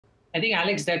I think,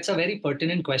 Alex, that's a very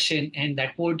pertinent question, and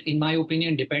that would, in my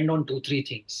opinion, depend on two, three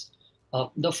things.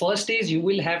 The first is you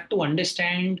will have to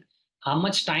understand how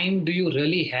much time do you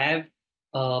really have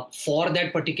for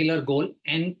that particular goal,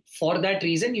 and for that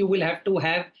reason, you will have to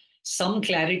have some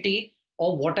clarity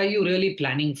of what are you really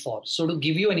planning for. So, to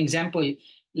give you an example,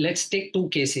 let's take two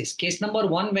cases. Case number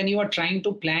one, when you are trying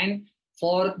to plan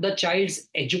for the child's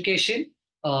education,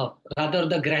 rather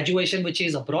the graduation which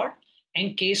is abroad,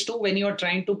 and case two, when you're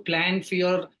trying to plan for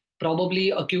your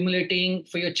probably accumulating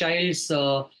for your child's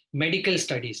medical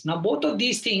studies. Now, both of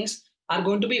these things are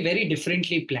going to be very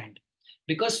differently planned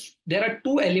because there are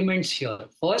two elements here.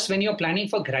 First, when you're planning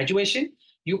for graduation,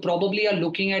 you probably are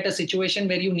looking at a situation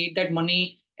where you need that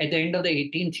money at the end of the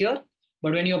 18th year.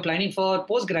 But when you're planning for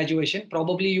post graduation,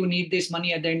 probably you need this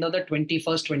money at the end of the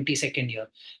 21st, 22nd year.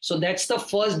 So that's the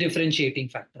first differentiating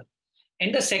factor.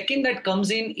 And the second that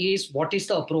comes in is what is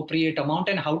the appropriate amount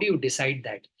and how do you decide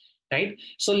that, right?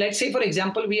 So let's say, for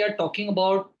example, we are talking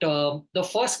about the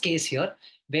first case here,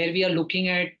 where we are looking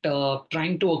at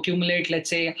trying to accumulate, let's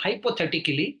say,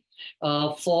 hypothetically,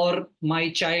 for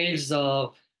my child's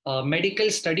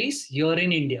medical studies here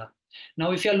in India.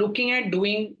 Now, if you're looking at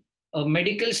doing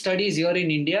medical studies here in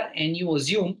India and you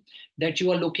assume that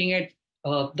you are looking at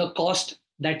the cost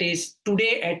that is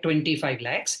today at 25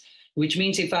 lakhs, which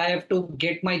means if I have to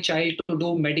get my child to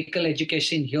do medical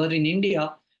education here in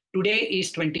India, today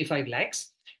is 25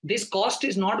 lakhs. This cost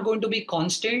is not going to be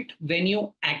constant when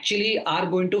you actually are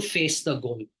going to face the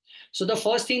goal. So the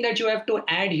first thing that you have to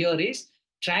add here is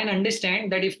try and understand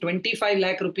that if 25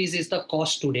 lakh rupees is the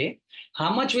cost today,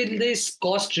 how much will this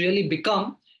cost really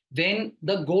become when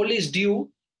the goal is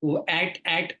due at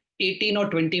 18 or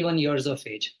 21 years of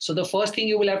age? So the first thing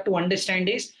you will have to understand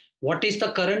is what is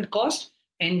the current cost,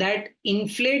 and that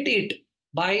inflate it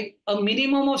by a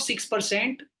minimum of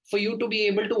 6% for you to be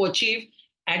able to achieve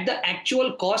at the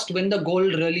actual cost when the goal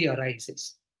really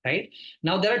arises, right?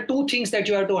 Now, there are two things that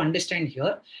you have to understand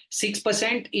here.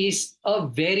 6% is a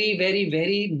very, very,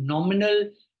 very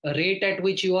nominal rate at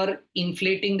which you are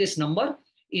inflating this number,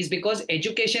 is because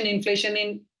education inflation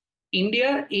in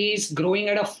India is growing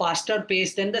at a faster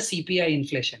pace than the CPI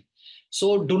inflation.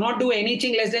 So do not do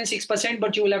anything less than 6%,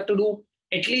 but you will have to do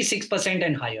at least 6%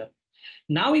 and higher.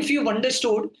 Now, if you've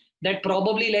understood that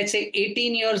probably, let's say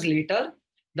 18 years later,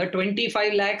 the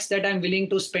 25 lakhs that I'm willing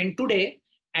to spend today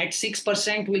at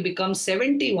 6% will become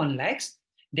 71 lakhs,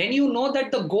 then you know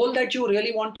that the goal that you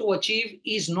really want to achieve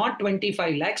is not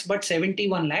 25 lakhs, but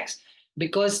 71 lakhs,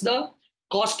 because the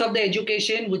cost of the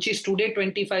education, which is today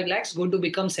 25 lakhs, going to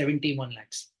become 71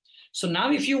 lakhs. So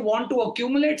now if you want to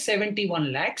accumulate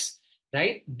 71 lakhs,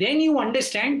 right, then you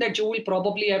understand that you will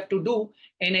probably have to do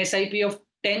an SIP of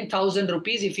 10,000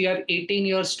 rupees if you have 18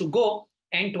 years to go,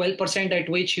 and 12% at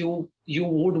which you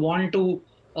would want to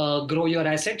grow your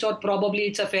assets, or probably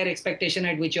it's a fair expectation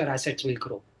at which your assets will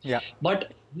grow. Yeah.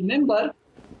 But remember,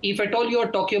 if at all you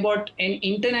are talking about an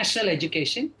international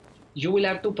education, you will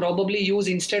have to probably use,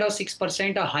 instead of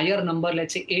 6%, a higher number,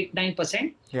 let's say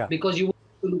 8-9%, Yeah. because you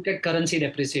will look at currency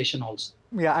depreciation also.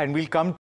 Yeah, and we'll come